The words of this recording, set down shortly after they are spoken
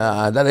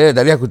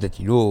Tadi aku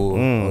tertidur.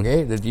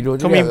 Okay, tertidur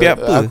Kau mimpi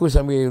apa? Aku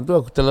sambil tu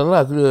aku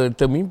terlelap, aku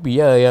termimpi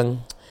lah yang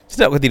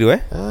sedap kau tidur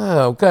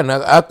bukan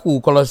aku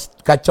kalau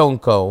kacau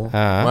kau,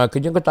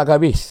 kerja kau tak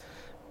habis.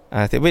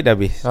 Tiap baik dah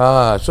habis.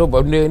 So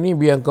benda ni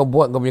biar kau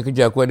buat kau punya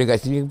kerja. Aku ada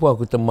kat sini pun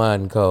aku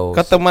teman kau.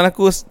 Kau teman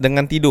aku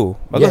dengan tidur.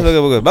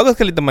 Bagus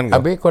sekali teman kau.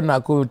 Habis kau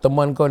nak aku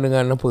teman kau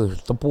dengan apa?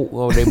 Tepuk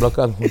kau dari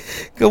belakang.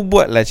 Kau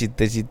buatlah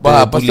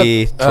cerita-cerita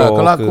tulis.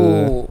 Kalau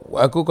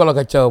aku kalau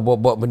kacau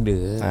buat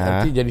benda,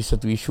 nanti jadi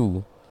satu isu.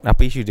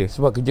 Apa isu dia?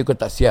 Sebab kerja kau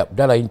tak siap.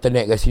 Dah lah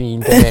internet kat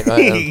sini, internet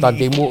tan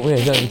tembok ni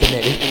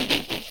internet ni.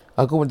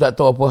 Aku pun tak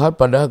tahu apa hal,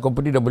 padahal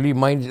company dah beli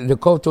main.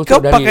 Kau cocok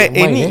kau dari pakai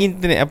main ini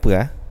internet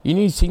apa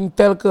Ini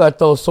Singtel ke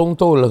atau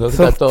Songtol ke? Aku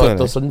tak tahu.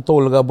 Atau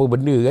Sentol ke apa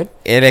benda kan.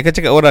 Kau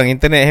cakap orang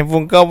internet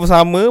handphone kau pun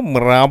sama,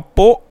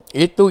 merampok.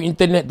 Itu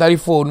internet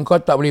telefon.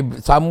 Kau tak boleh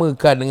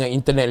samakan dengan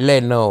internet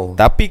LAN tau.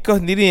 Tapi kau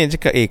sendiri yang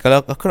cakap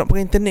kalau aku nak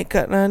pakai internet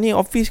kat ni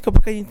office, kau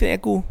pakai internet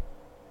aku.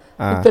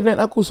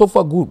 Internet aku so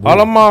far good bro.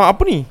 Alamak,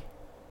 apa ni?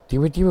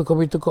 Tiba-tiba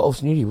komputer kau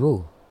off sendiri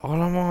bro.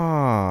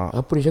 Alamak.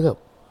 Apa dia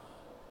cakap?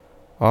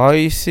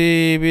 I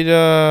see, bila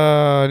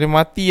dia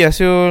mati lah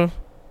Syul.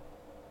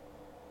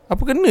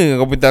 Apa kena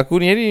komputer aku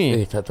ni hari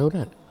ni? Tak tahu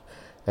Nat.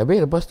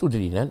 Habis lepas tu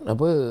tadi Nat,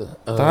 apa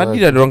tadi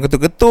dah diorang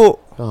ketuk-ketuk.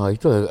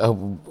 Itu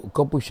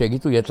kau pun share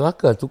gitu. Yang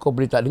telakar tu kau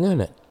boleh tak dengar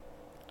Nat?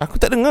 Aku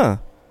tak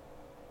dengar.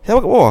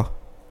 Siapa kat bawah?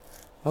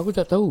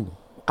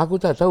 Aku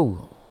tak tahu.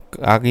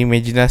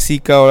 Imajinasi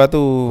kau lah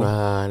tu.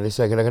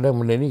 Kadang-kadang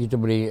benda ni kita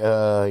boleh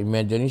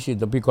imagination.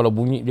 Tapi kalau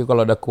bunyi dia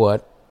kalau dah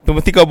kuat, tu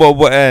mesti kau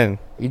buat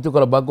kan. Itu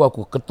kalau bagus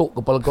aku ketuk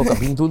kepala kau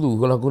kat pintu tu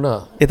kalau aku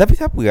nak. Tapi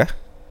siapa lah?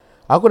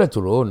 Aku dah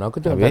turun. Aku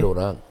tengok tak ada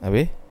orang.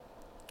 Habis?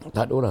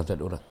 Tak ada orang. Tak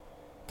ada orang?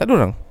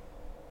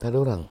 Tak ada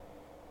orang.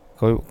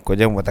 Kau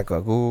jangan buat takut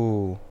aku.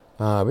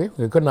 Habis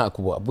kau nak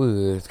aku buat apa?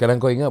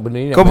 Sekarang kau ingat benda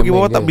ni. Kau pergi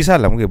bawah tak beri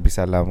salam ke? Beri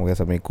salam ke?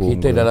 Assalamualaikum.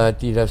 Kita dalam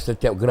hati dah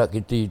setiap gerak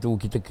kita itu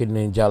kita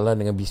kena jalan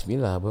dengan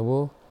bismillah apa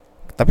bro.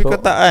 Tapi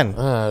kau tak kan?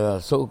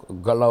 So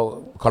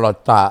kalau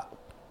tak,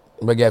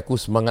 bagi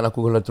aku semangat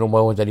aku kalau turun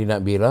bawah tadi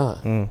nak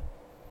berak.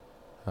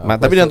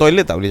 Tapi dalam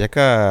toilet tak boleh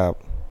cakap.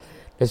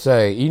 That's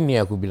why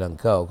ini aku bilang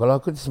kau. Kalau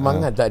aku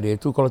semangat tak ada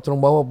tu, kalau turun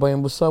bawah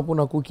yang besar pun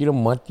aku kira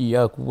mati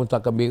lah. Aku pun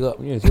takkan berak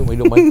punya. So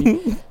hidup mati.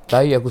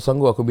 Tapi aku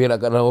sanggup aku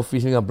berak kat dalam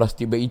office dengan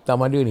plastik bag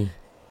hitam ada ni.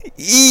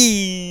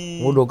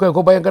 Bodoh kan.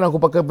 Kau bayangkan aku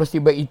pakai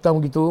plastik bag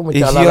hitam gitu,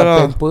 macam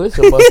ala-ala Pampers.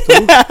 Lepas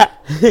tu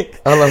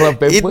ala-ala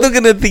Pampers. Itu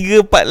kena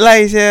 3-4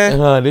 lines ya.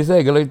 That's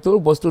why kalau itu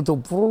lepas tu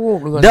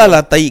dah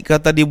lah taik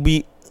kata dia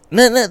beri.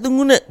 Nak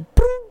tunggu nak.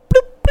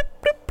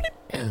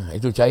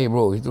 Itu cair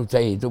bro. Itu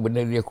cair. Itu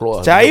benda dia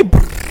keluar. Cair.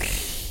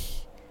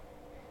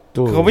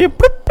 Tu. Kau punya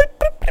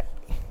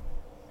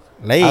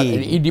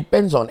lain. It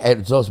depends on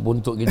exhaust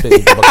buntut kita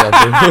pakai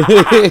apa.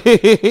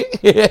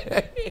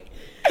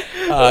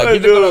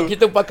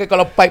 Kita pakai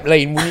kalau pipe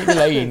lain, bunyi dia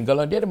lain.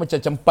 Kalau dia ada macam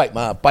pipe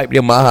pipe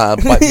dia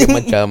mahal, pipe dia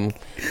macam.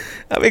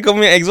 Habis kau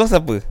punya exhaust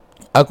apa?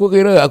 Aku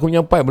kira aku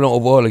punya pipe belum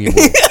overhaul lagi.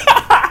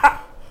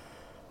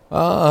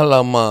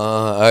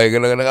 Alamak.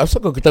 Kadang-kadang asal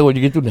kau ketawa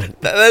macam gitu dah?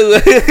 Tak tahu.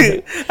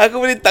 Aku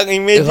boleh tak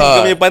imagine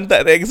kau punya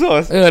pantat ada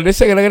exhaust.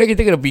 Kadang-kadang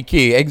kita kena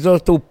fikir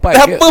exhaust tu pipe.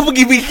 Apa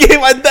pergi fikir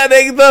pantat ada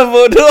exhaust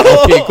bodoh?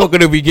 Okay, kau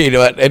kena fikir.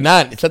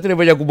 Satu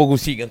daripada aku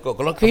berkongsi dengan kau.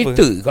 Kalau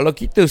kereta, kalau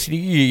kita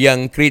sendiri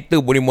yang kereta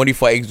boleh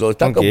modify exhaust,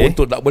 takkan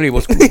buntut tak boleh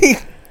bosku.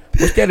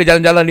 Mesti ada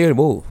jalan-jalan dia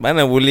bro.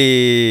 Mana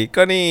boleh.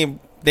 Kau ni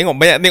tengok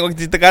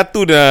cerita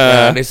kartun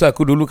dah. Desa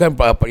aku dulu kan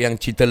yang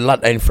cerita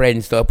Lad and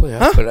Friends tu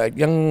apa?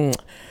 Yang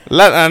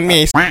Lad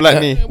ni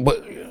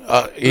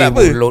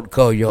load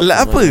kau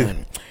Lad apa?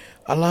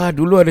 Alah,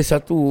 dulu ada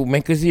satu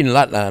magazine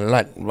Lad.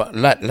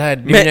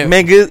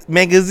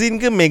 Magazine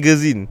ke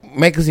magazine?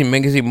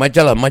 Magazine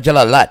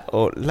majalah Lad.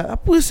 Lad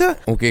apa sah?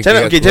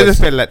 Cara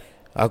spell Lad.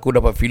 Aku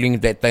dapat feeling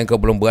that time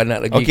kau belum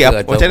beranak lagi.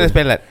 Macam mana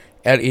spell Lad?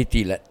 LAT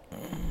Lad.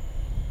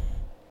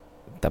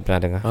 Tak pernah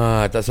dengar.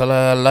 Tak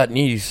salah Lad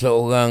ni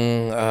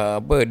seorang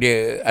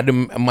dia ada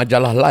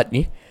majalah Lad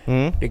ni.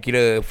 Dia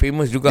kira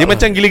famous juga. Dia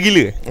macam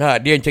gila-gila.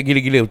 Dia macam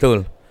gila-gila betul.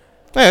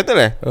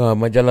 Betul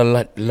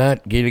majalah Lad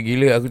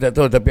gila-gila. Aku tak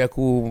tahu tapi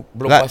aku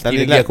belum pasti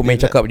lagi. Aku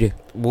main cakap je.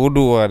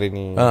 Bodoh hari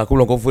ni. Aku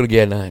belum confirm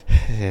lagi Lad.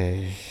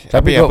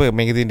 Tapi apa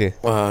magazine dia?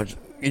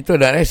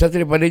 Itu dah satu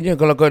daripadanya.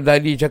 Kalau kau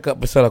tadi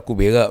cakap pasal aku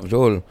berak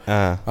betul.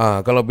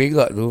 Kalau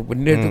berak tu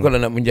benda tu kalau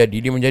nak menjadi,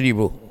 dia menjadi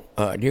bro.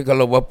 Dia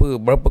kalau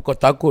berapa kau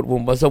takut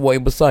pun pasal buat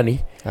yang besar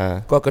ni,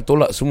 kau akan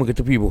tolak semua ke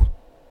tepi bro.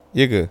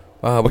 Ya ke?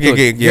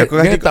 Betul. Dia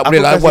tak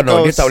boleh lawan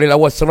tau. Dia tak boleh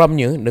lawan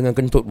seramnya dengan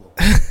kentut.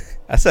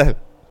 Asal?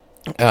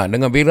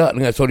 Dengan berak,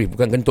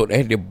 bukan kentut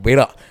dia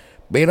berak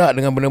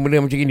dengan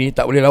benda-benda macam ini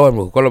tak boleh lawan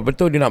bro. Kalau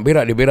betul dia nak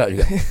berak, dia berak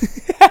juga.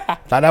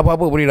 Tak ada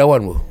apa-apa boleh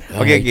lawan bro.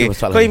 Okay.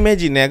 Kau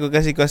imagine aku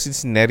kasih kau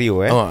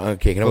scenario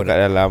okay, kenapa? Kau kat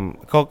dalam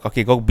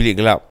kau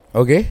bilik gelap.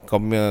 Okay. Kau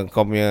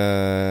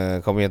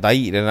punya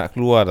tahi dah nak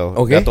keluar tau.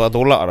 Okay. Dah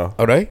tolak tau.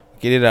 Alright.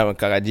 Okay, dia dah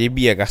kat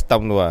JB lah,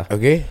 custom tu lah.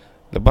 Okay.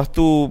 Lepas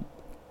tu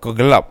kau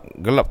gelap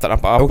tak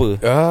nampak apa.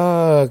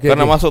 Okay, kau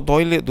nak masuk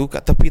toilet tu,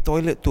 kat tepi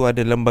toilet tu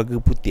ada lembaga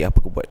putih. Apa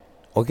kau buat?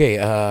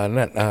 Okey,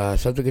 Nat,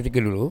 satu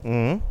ketika dulu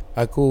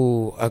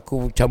aku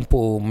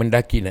campur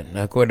mendaki, Nat.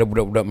 Aku ada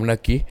budak-budak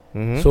mendaki.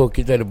 So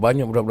kita ada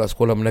banyak budak-budak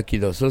sekolah mendaki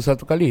tau. So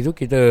satu kali tu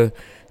kita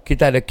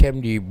ada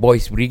camp di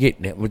Boys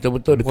Brigade, Nat.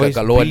 Betul-betul dekat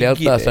kat luar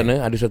Delta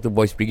sana ada satu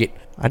Boys Brigade.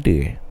 Ada.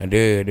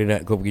 Dia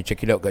nak kau pergi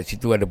check it out kat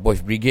situ, ada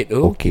Boys Brigade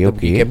tu. Kita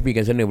pergi camping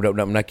kat sana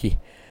budak-budak mendaki.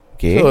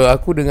 So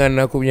aku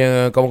dengan aku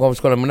punya kawan-kawan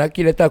sekolah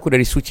mendaki datang, aku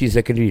dari Suci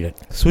Secondary, Nat.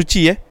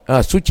 Suci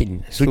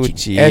Sucin.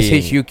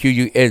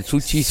 SHUQUN.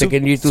 Suci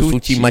Secondary tu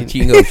Suci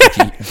mancing kau,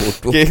 Suci.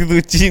 Bodoh. Okay,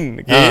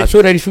 Sucin.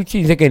 So dari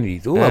Suci Secondary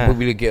tu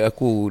apabila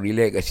aku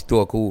relax kat situ,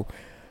 aku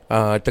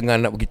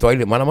tengah nak pergi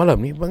toilet malam-malam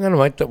ni. Malam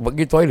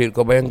pergi toilet,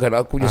 kau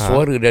bayangkan aku punya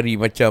suara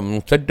dari macam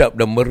sedap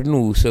dan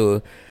merdu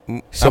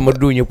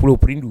semerdunya Pulau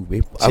Perindu,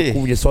 babe. Aku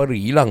punya suara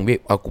hilang,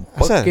 babe. Aku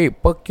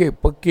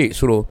pekik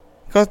suruh.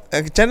 Kau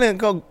macam mana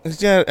kau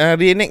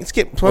reenact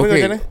sikit suara kau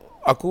macam mana?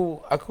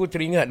 Aku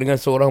teringat dengan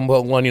seorang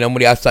orang ni, nama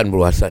dia Hasan,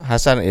 bro. Hasan.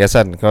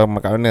 Kau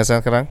kat mana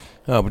Hasan sekarang?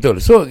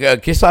 Betul. So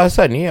kisah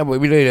Hasan ni,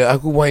 apabila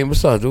aku main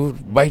besar tu,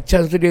 by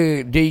chance tu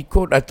dia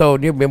ikut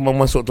atau dia memang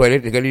masuk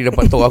toilet. Kali dia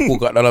dapat tahu aku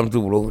kat dalam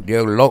tu, bro.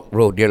 Dia lock,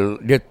 bro.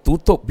 Dia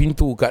tutup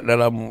pintu kat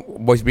dalam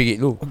Boys Brigade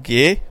tu.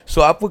 Okay.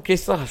 So apa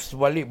kisah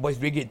sebalik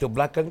Boys Brigade tu,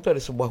 belakang tu ada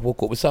sebuah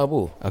pokok besar,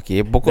 bro.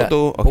 Okay, pokok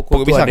tu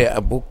pokok pisang.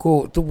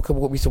 Pokok tu bukan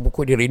pokok pisang,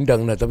 pokok dia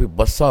rindang lah, tapi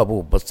besar,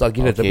 bro. Besar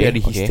gila. Tapi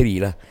ada history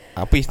lah.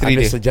 Apa history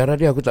dia? Ada sejarah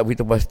dia, aku tak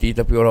beritahu pasti.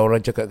 Tapi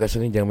orang-orang cakap kat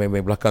sini, jangan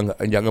main-main belakang.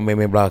 Jangan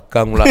main-main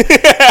belakang pula.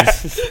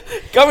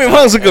 Kau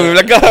memang suka main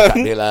belakang. Tak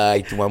adalah,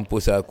 itu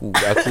mampus lah.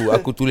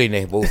 Aku tulis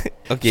ni, bro.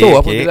 Okay, so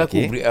apabila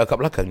aku kat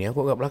belakang ni,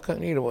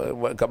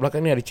 kat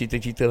belakang ni ada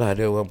cerita-cerita lah.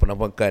 Ada orang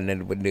penampakan,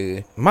 ada benda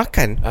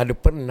makan. Ada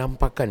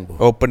penampakan, bro.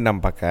 Oh,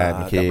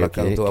 penampakan. Kat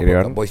belakang tu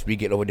Boys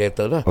Brigade over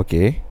Delta lah.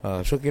 Okay.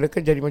 So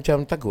kira-kira jadi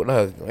macam takut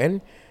lah,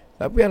 kan.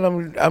 Tapi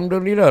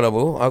alhamdulillah lah,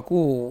 bro.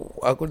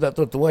 Aku tak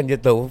tahu, Tuhan je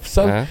tahu.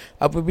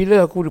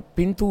 Apabila aku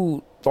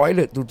pintu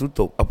toilet tu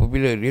tutup,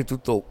 apabila dia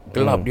tutup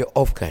gelap, dia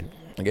off kan.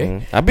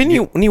 Okay.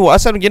 Habis ni Wak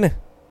Hasan macam mana?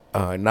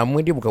 Nama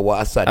dia bukan Wak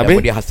Hasan, nama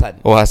dia Hasan.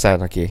 Oh, Hasan.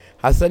 Okay.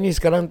 Hasan ni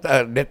sekarang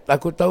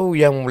aku tahu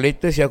yang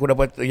latest yang aku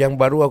dapat, yang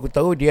baru aku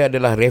tahu, dia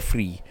adalah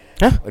referee.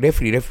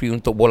 Referee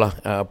untuk bola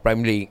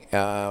Prime League,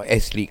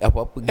 S League,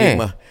 apa-apa game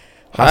lah.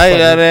 Hai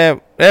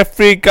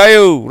referee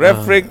kayu. Dia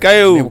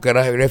bukan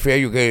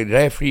referee kayu,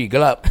 referee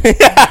gelap.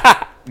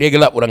 Dia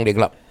gelap, orang dia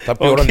gelap.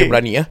 Tapi orang dia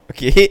berani ya.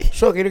 Okay.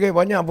 So kira-kira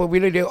banyak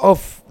apabila dia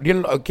off, dia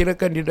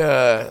kira-kira dia dah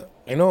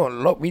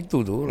lock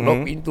pintu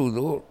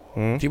tu,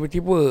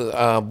 tiba-tiba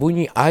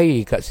bunyi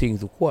air kat sink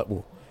tu kuat,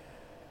 bu.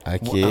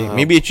 Okay.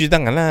 Maybe cuci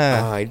tangan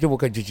lah. Itu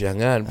bukan cuci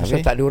tangan.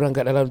 Pasal tak ada orang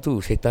kat dalam tu,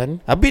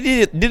 setan.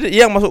 Habis dia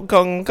yang masuk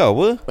kau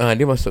apa?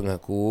 Dia masuk dengan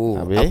aku.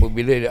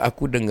 Apabila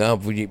aku dengar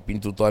bunyi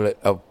pintu toilet,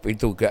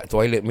 pintu kat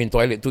toilet, main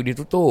toilet tu dia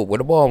tutup.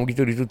 Ada bom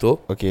gitu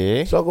ditutup.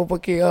 Okay. So aku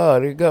pakai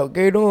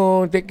okay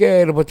no, take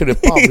care. Lepas tu dia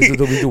dia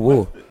tutup pintu,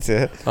 bu.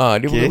 Dia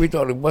buka pintu.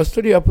 Lepas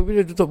tu dia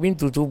apabila tutup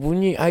pintu tu,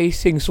 bunyi air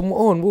sink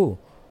semua on, bu.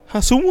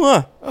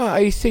 Semua?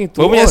 Air sink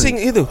tu berapa sink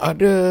itu?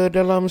 Ada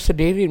dalam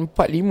sederit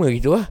 4-5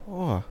 gitu lah.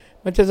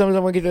 Macam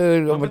sama-sama kita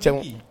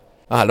macam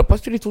lepas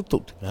tu dia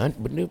tutup kan,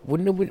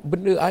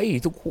 benda air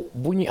tu,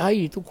 bunyi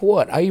air tu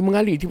kuat, air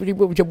mengalir,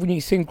 tiba-tiba macam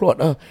bunyi sink keluar.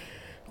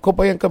 Kau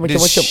bayangkan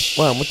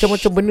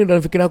macam-macam benda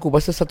dalam fikiran aku.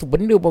 Pasal satu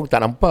benda pun aku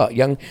tak nampak,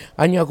 yang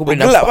hanya aku boleh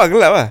nampak.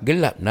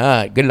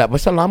 Gelap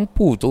pasal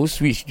lampu tu,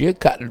 switch dia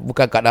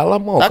bukan kat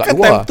dalam tau, kat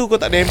luar. Takkan time tu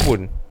kau tak ada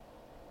handphone?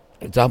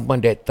 Zaman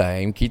that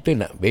time kita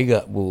nak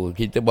berak, bu.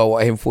 Kita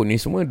bawa handphone ni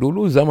semua.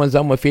 Dulu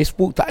zaman-zaman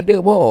Facebook tak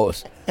ada,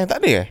 bos. Tak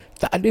ada?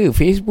 Tak ada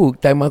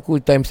Facebook.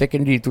 Time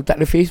secondary tu tak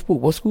ada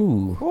Facebook,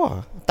 bosku.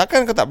 Wah,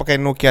 takkan kau tak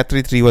pakai Nokia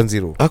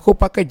 3310? Aku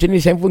pakai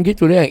jenis handphone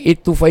gitu lah,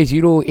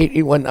 8250,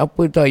 881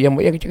 apa tau, yang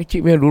kecil-kecil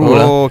punya dulu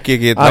lah. Oh,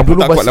 okay. Lampu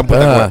takut.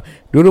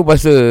 Dulu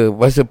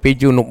bahasa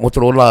pager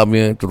Motorola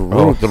punya.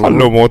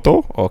 Hello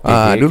Moto.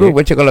 Dulu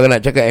macam kalau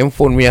nak cakap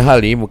handphone punya hal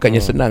ni,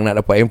 bukannya senang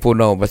nak dapat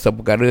handphone tau. Pasal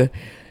perkara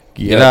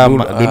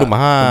dulu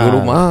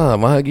mahal.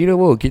 Mahal gila,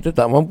 boh. Kita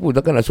tak mampu,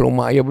 takkan nak suruh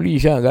mak ayah beli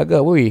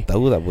gagak, boy.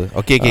 Tahu tak apa.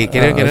 Okey,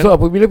 kira. So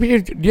apabila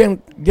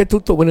dia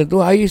tutup benda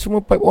tu, air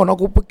semua pipe on.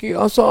 Aku pergi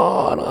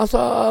Hasan,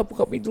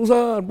 buka pintu,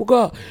 San,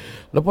 buka.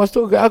 Lepas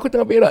tu aku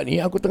tengah berak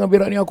ni,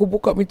 aku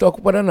buka pintu,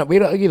 aku pada nak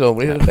berak lagi tau.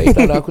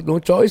 Tak ada, aku no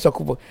choice.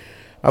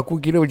 Aku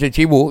kira macam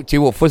cebok,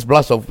 first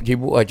blast of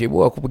cebok.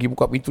 Aku pergi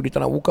buka pintu, dia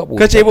tak nak buka pun.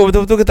 Kau cebok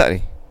betul-betul ke tak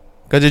ni?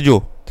 Kau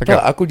jujur?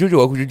 Tak, aku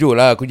jujur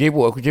lah. Aku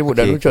cebok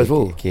dah lucas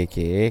tu.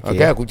 Okay.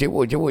 Aku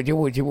cebok.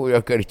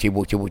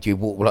 Aku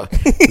cebok pula.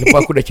 Lepas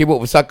aku dah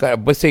cebok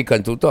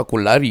bersihkan tu, aku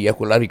lari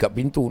kat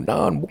pintu.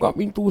 Nan, buka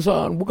pintu,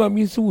 San.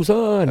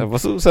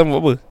 Lepas tu San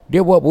buat apa? Dia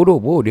buat bodoh,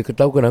 Dia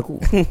ketawakan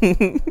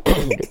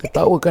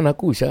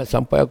aku.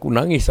 Sampai aku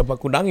nangis tau.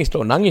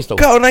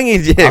 Kau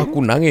nangis je?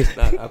 Aku nangis.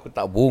 Aku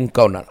tak bohong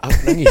kau, Nan.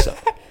 Aku nangis lah.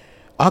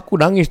 Aku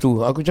nangis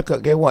tu. Aku cakap,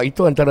 wah,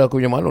 itu antara aku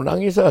punya malu.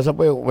 Nangis lah.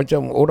 Sampai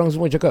macam orang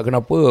semua cakap,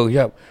 kenapa?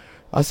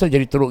 Asal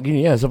jadi teruk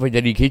gini lah. Sampai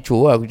jadi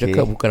kecoh lah. Aku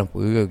cakap, bukan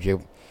apa.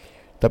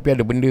 Tapi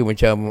ada benda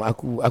macam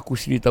aku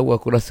sendiri tahu,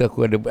 aku rasa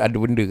aku ada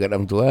benda kat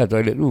dalam tu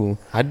toilet tu.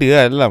 Ada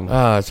lah dalam.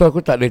 So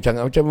aku tak ada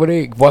cakap macam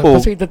boleh.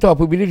 Pasal kita tahu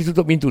apabila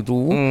ditutup pintu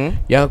tu,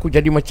 yang aku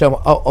jadi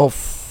macam out of,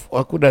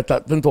 aku dah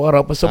tak tentu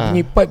arah pasal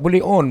bunyi pipe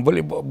boleh on,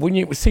 boleh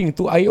bunyi sink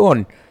tu air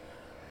on.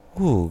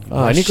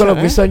 Ni kalau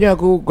misalnya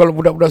aku, kalau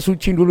budak-budak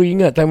Sucing dulu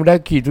ingat time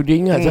mendaki tu,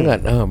 dia ingat sangat.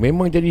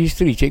 Memang jadi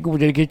history. Cikgu pun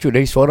jadi kecoh.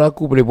 Dari suara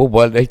aku boleh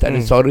berbual, dari tak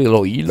ada suara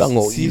hilang.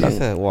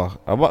 Wah,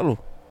 abak lu.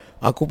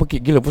 Aku pekik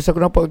gila. Pasal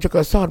aku nampak, aku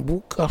cakap, San,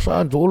 buka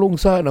San, tolong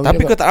San.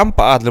 Tapi kau tak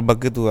nampak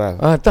lembaga tu lah.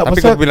 Tak,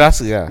 tapi pasal kau boleh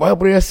rasa lah.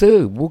 Boleh rasa.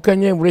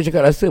 Bukannya boleh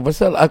cakap rasa.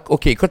 Pasal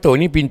okay, kau tahu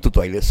ni pintu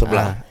toilet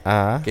sebelah.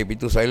 Okay,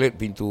 pintu toilet,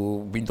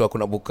 pintu aku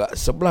nak buka.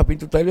 Sebelah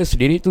pintu toilet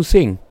sendiri tu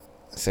sink.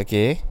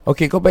 Okay,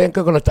 kau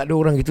bayangkan kalau tak ada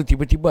orang itu,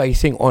 tiba-tiba air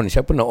sink on.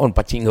 Siapa nak on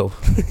pacing kau?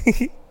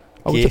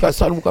 Aku cakap,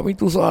 San, buka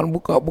pintu San.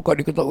 Buka.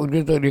 Dia kata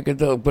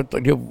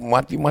dia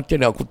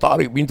mati-matian. Aku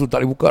tarik pintu,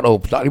 tak boleh buka tau.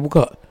 Tak boleh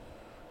buka.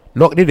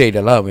 Lock dia dari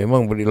dalam.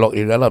 Memang boleh lock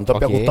dia dalam. Tapi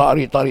aku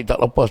tarik tak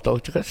lepas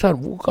tau. Cakap, San,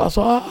 buka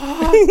San.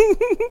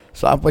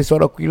 Sampai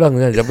suara aku hilang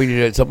kan.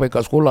 Sampai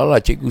kat sekolah lah,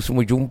 cikgu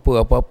semua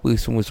jumpa apa-apa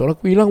semua. Suara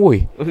aku hilang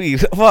boy.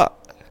 Nampak?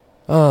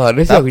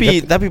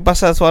 Tapi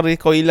pasal suara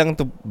kau hilang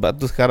tu,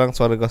 batu sekarang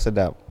suara kau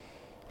sedap.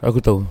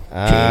 Aku tahu.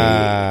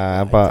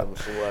 Nampak?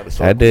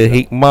 Ada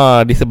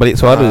hikmah di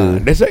sebalik suara.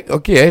 That's like,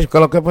 okay,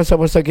 kalau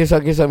pasal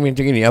kisah-kisah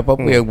macam ni,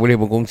 apa-apa yang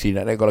boleh berkongsi.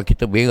 Kalau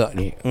kita berak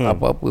ni,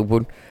 apa-apa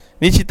pun.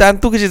 Ni cerita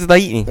hantu ke cerita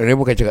tahi ni? Dia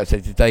bukan cakap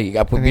cerita tahi.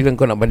 Apabila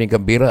kau nak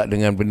bandingkan berak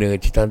dengan benda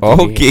cerita hantu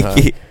ni.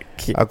 Okay.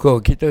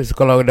 Kita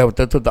kalau dah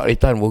betul-betul tak boleh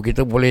tahan,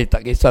 kita boleh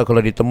tak kisah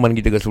kalau dia teman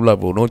kita ke sulap,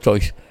 bro. No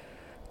choice.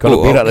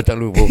 Kalau berak dah tak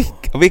lu, bro.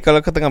 Tapi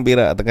kalau kau tengah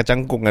berak, tengah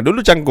cangkung kan.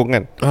 Dulu cangkung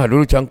kan?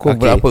 Dulu cangkung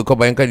berapa? Kau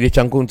bayangkan dia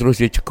cangkung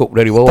terus dia cekup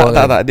dari bawah.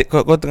 Tak.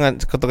 Kau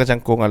tengah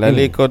cangkung lah.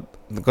 Lalu kau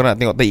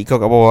nak tengok tahi kau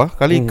kat bawah.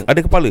 Kali ada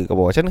kepala kat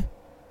bawah. Macam mana?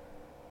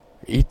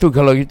 Itu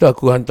kalau gitu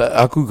aku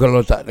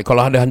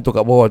kalau ada hantu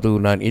kat bawah tu,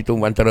 itu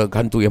antara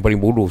hantu yang paling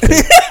bodoh.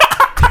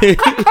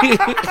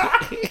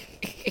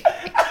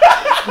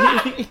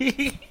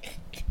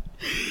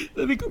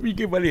 Tapi kau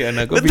fikir balik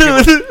anak. Betul.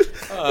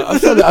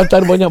 Asal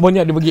antara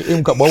banyak-banyak dia bagi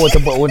aim kat bawah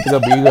tempat orang tengah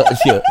berak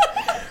siap.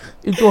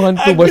 Itu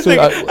hantu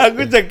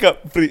aku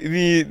cakap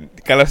ni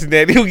kalau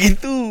senario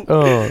gitu.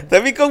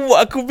 Tapi kau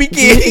buat aku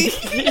fikir.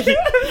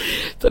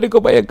 Tadi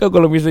kau bayangkan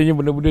kalau misalnya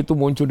benda-benda tu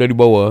muncul dari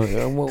bawah,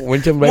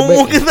 macam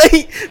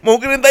mau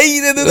kena tahi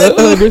tu.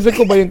 Biasa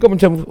kau bayangkan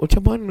macam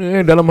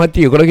mana dalam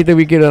hati. Kalau kita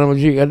fikir dalam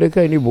hati,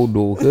 adakah ini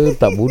bodoh ke,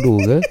 tak bodoh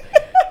ke?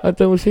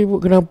 Atau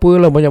sibuk, kenapa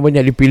lah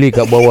banyak-banyak dipilih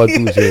kat bawah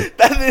tu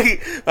Tak ada.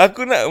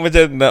 Aku nak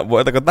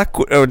buat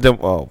takut lah. Macam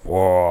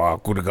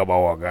aku dekat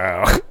bawah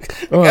kau.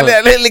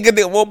 Kali-kali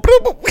kena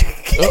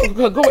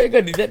tengok kau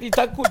bayangkan dia jadi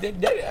takut.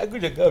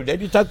 Aku cakap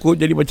jadi takut.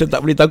 Jadi macam tak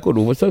boleh takut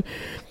tu. Pasal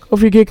kau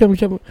fikirkan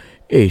macam,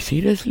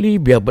 seriously,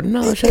 biar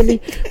benar saya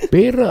ni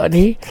berak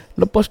ni.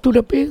 Lepas tu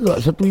dah berak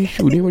satu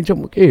isu ni.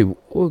 Macam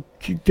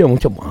kita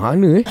macam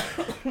mana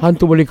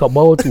hantu boleh kat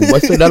bawah tu.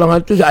 Pasal dalam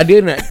hantu ada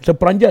nak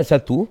terperanjat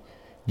satu,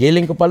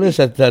 geleng kepala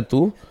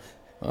satu-satu.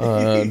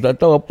 Tak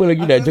tahu apa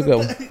lagi nak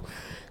cakap.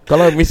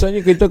 Kalau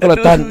misalnya kita kalau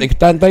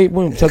tahan tahi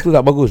pun satu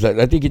tak bagus.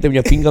 Nanti kita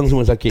punya pinggang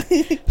semua sakit.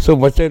 So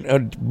macam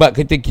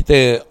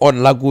kita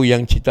on lagu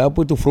yang cerita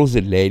apa tu,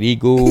 Frozen, Let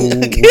It Go.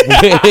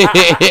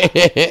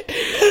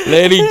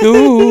 Let it go.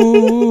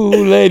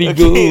 Let it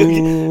go.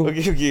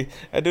 Okay.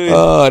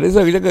 Aduh. That's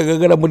why aku cakap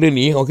kadang-kadang benda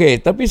ni. Okay,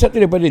 tapi satu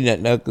daripada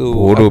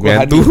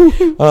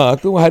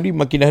aku hari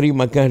makin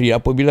hari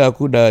apabila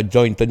aku dah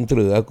join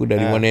tentera, aku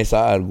dari mana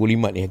SAR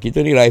Gulimat ni. Kita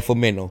ni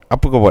rifleman tau.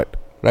 Apa kau buat?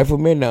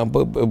 Rifleman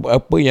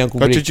apa yang aku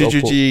boleh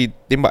cuci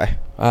tembak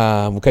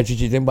bukan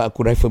cuci tembak,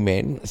 aku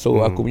rifleman.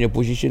 So aku punya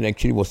position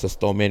actually was a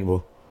storeman,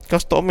 bro. Kau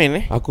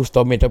storeman Aku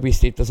storeman tapi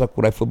status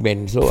aku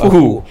rifleman. So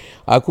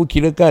aku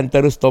kirakan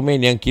antara storeman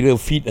yang kira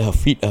fit.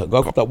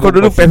 Kau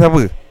dulu PES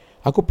apa?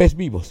 Aku PES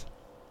B, bos.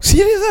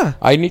 Serius lah?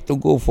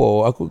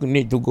 Aku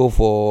need to go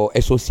for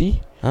SOC.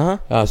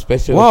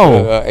 Special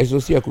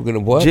SOC aku kena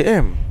buat.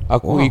 JM.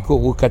 Aku ikut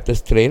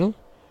Wukatas Trail.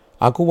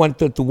 Aku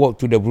wanted to walk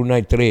to the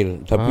Brunei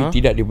Trail, tapi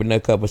tidak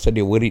dibenarkan pasal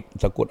dia worried,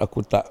 takut aku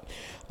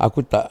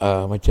tak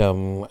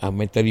macam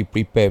mentally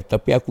prepared.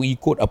 Tapi aku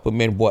ikut apa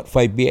man buat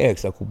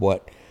 5BX aku buat.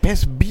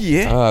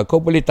 PSB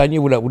kau boleh tanya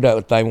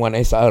budak-budak Taiwan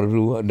SR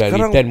dulu dari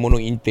 10 mono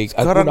intake.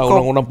 Aku dah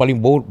orang-orang paling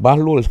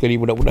bahlul sekali,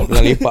 budak-budak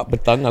tengah lepak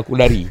petang aku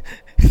lari.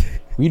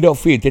 Without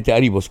fail tiap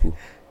hari, bosku.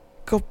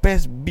 Kau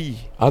PSB.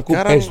 Aku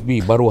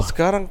PSB baru.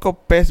 Sekarang kau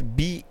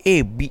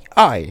PSBA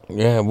BI.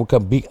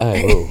 Bukan Big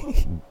I, bro.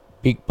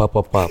 Big pap.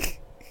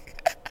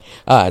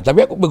 Tapi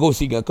aku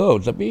bergosip dengan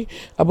kau. Tapi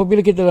apabila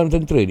kita dalam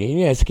tentera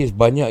ni sikit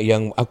banyak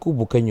yang aku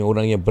bukannya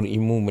orang yang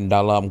berilmu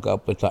mendalam ke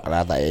apa tak.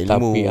 Tak ilmu.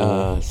 Tapi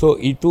so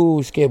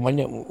itu sikit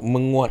banyak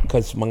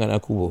menguatkan semangat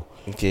aku.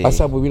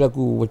 Pasal apabila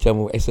aku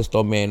macam as a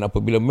storeman,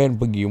 apabila man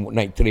pergi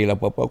naik trail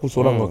apa-apa, aku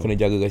seorang kena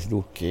jaga kat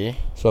situ.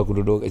 So aku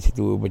duduk kat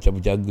situ macam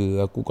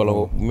berjaga. Aku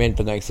kalau man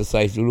tengah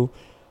exercise dulu,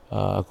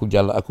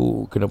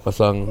 aku kena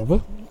pasang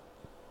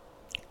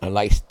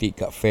light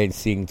stick kat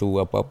fencing tu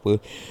apa-apa.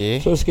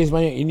 Okay. So sikit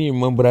sebanyak ini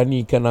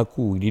memberanikan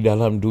aku di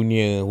dalam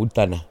dunia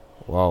hutan lah.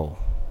 Wow.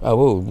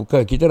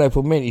 Bukan, kita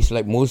rifleman is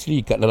like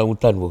mostly kat dalam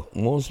hutan bro.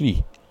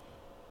 Mostly.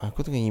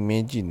 Aku tengah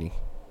imagine ni.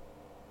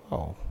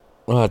 Wow.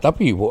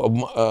 Tapi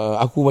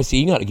aku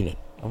masih ingat lagi.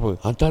 Apa?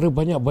 Antara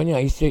banyak-banyak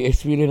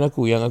experience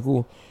aku yang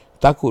aku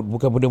takut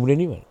bukan benda-benda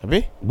ni kan.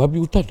 Habis? Babi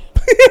hutan.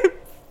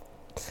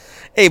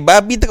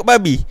 Babi tekuk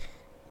babi.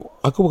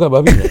 Aku bukan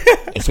babi kan?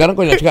 Sekarang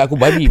kau nak cakap aku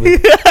babi pun.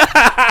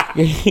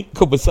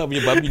 Kau besar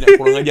punya babi nak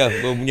kurang ajar.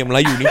 Kau punya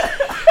Melayu ni.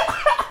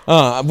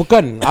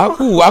 Bukan.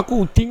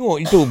 Aku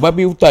tengok itu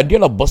babi hutan. Dia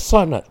lah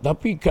besar nak.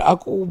 Tapi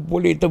aku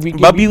boleh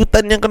terfikir. Babi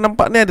hutan yang kau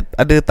nampak ni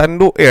ada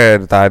tanduk.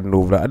 Ada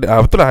tanduk pula.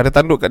 Betul lah, ada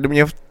tanduk kat dia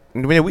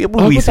punya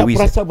aku tak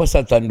perasan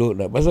pasal tanduk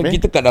lah. Pasal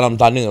kita kat dalam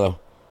tanah lah.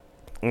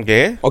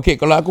 Okay,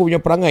 kalau aku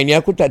punya perangai ni,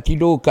 aku tak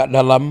tidur kat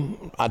dalam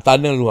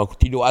tunnel tu. Aku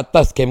tidur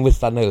atas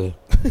canvas tunnel.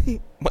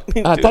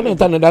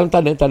 Dalam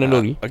tanah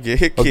lori.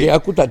 Okay,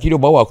 aku tak tidur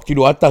bawah. Aku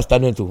tidur atas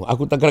tunnel tu.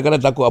 Aku tak kadang-kadang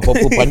takut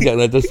apa-apa panjang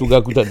atas tu,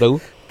 aku tak tahu.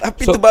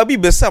 Tapi tu babi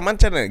besar,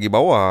 macam mana pergi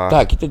bawah?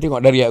 Tak, kita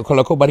tengok dari,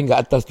 kalau kau baring kat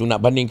atas tu, nak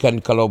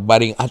bandingkan kalau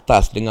baring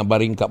atas dengan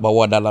baring kat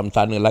bawah dalam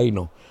tanah lain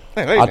tu.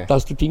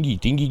 Atas tu tinggi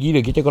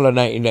gila. Kita kalau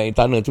naik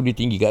tanah tu, dia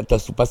tinggi kat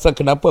atas tu. Pasal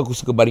kenapa aku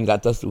suka baring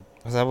kat atas tu?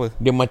 Pasal apa?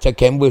 Dia macam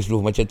canvas tu,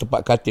 macam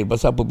tempat katil.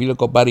 Pasal apabila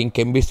kau baring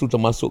canvas tu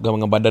termasuk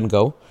dengan badan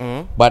kau,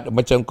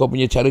 macam kau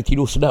punya cara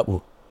tidur sedap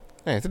tu.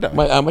 Sedap.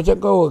 Macam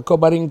kau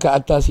baring kat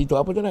atas itu,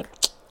 apa tu nak?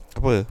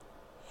 Apa?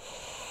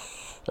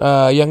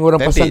 Yang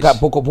orang pasang kat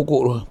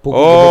pokok-pokok tu.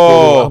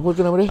 Apa tu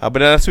nama dia?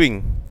 Banana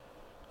swing.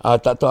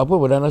 Tak tahu apa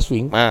banana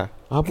swing.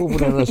 Apa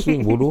banana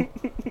swing bodoh?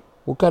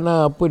 Bukan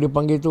apa dia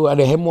panggil tu.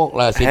 Ada hammock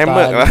lah, setan.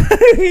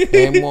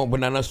 Hammock,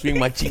 banana swing,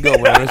 makcik kau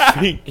banana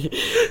swing.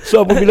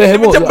 So apabila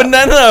hammock macam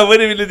banana apa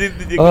dia bila dia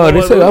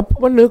dia apa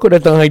mana kau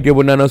datang idea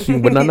banana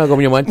swing. Banana kau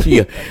punya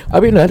makcik lah.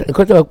 Habis Nat,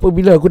 kau tahu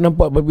apabila aku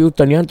nampak babi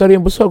hutan ni, antara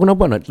yang besar aku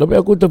nampak Nat. Tapi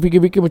aku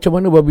terfikir-fikir macam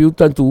mana babi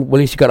hutan tu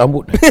boleh sikat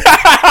rambut.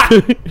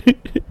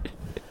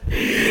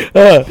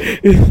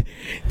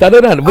 Tak ada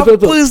Nat,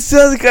 betul-betul. Apa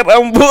sikat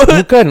rambut?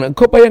 Bukan,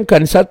 kau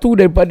bayangkan satu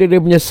daripada dia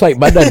punya side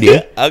badan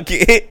dia.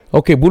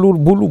 Okay, bulu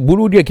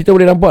dia kita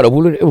boleh nampak dah.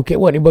 Bulu dia,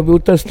 what ni babi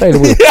hutan style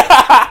pun.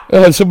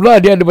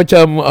 Sebelah dia ada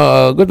macam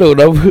kau tahu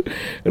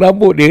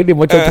rambut dia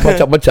macam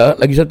terpacak-pacak.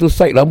 Lagi satu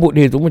side rambut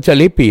dia tu macam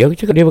lepeh. Aku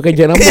cakap dia pakai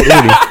jen rambut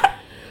dia.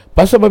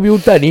 Pasal babi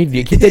hutan ni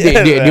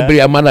dia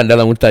beri amalan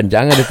dalam hutan.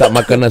 Jangan letak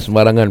makanan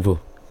sembarangan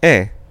bro.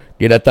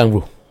 Dia datang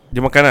bro. Dia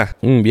makan lah.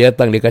 Dia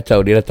datang, dia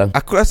kacau, dia datang.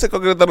 Aku rasa kau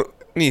kena taruh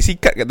ni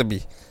sikat kat tepi.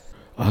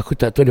 Aku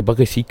tak tahu dia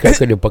pakai sikat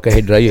ke dia pakai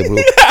hair dryer bro.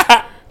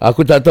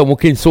 Aku tak tahu,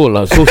 mungkin Soul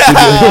lah, Soul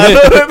Studio.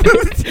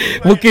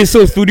 Mungkin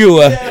Soul Studio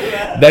lah.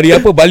 Dari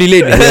apa, Bali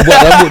Lane dia buat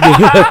rambut dia.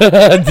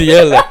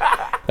 Sialah.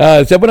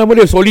 Siapa nama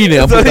dia? Soli ni.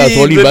 Apa tak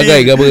Soli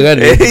bagai ke apa kan?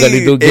 Bukan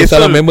itu.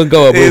 Salah member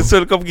kau apa?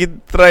 Soul, kau pergi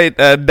try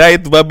dye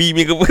tu babi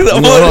ni ke apa?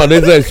 No,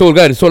 dia Soul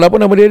kan. Soul apa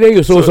nama dia?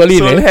 Soul Soli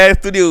ni. Soul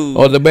Hair Studio.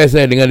 Oh, the best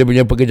dengan dia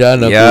punya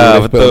pekerjaan.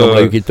 Aku betul. Orang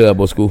Melayu kita lah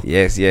bosku.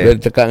 Yes. Dia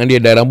cakap dengan dia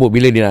dye rambut.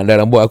 Bila dia nak dye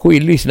rambut, aku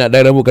at least nak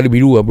dye rambut kali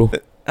biru lah bro.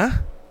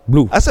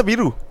 Blue. Asal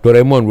biru?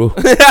 Doraemon bro.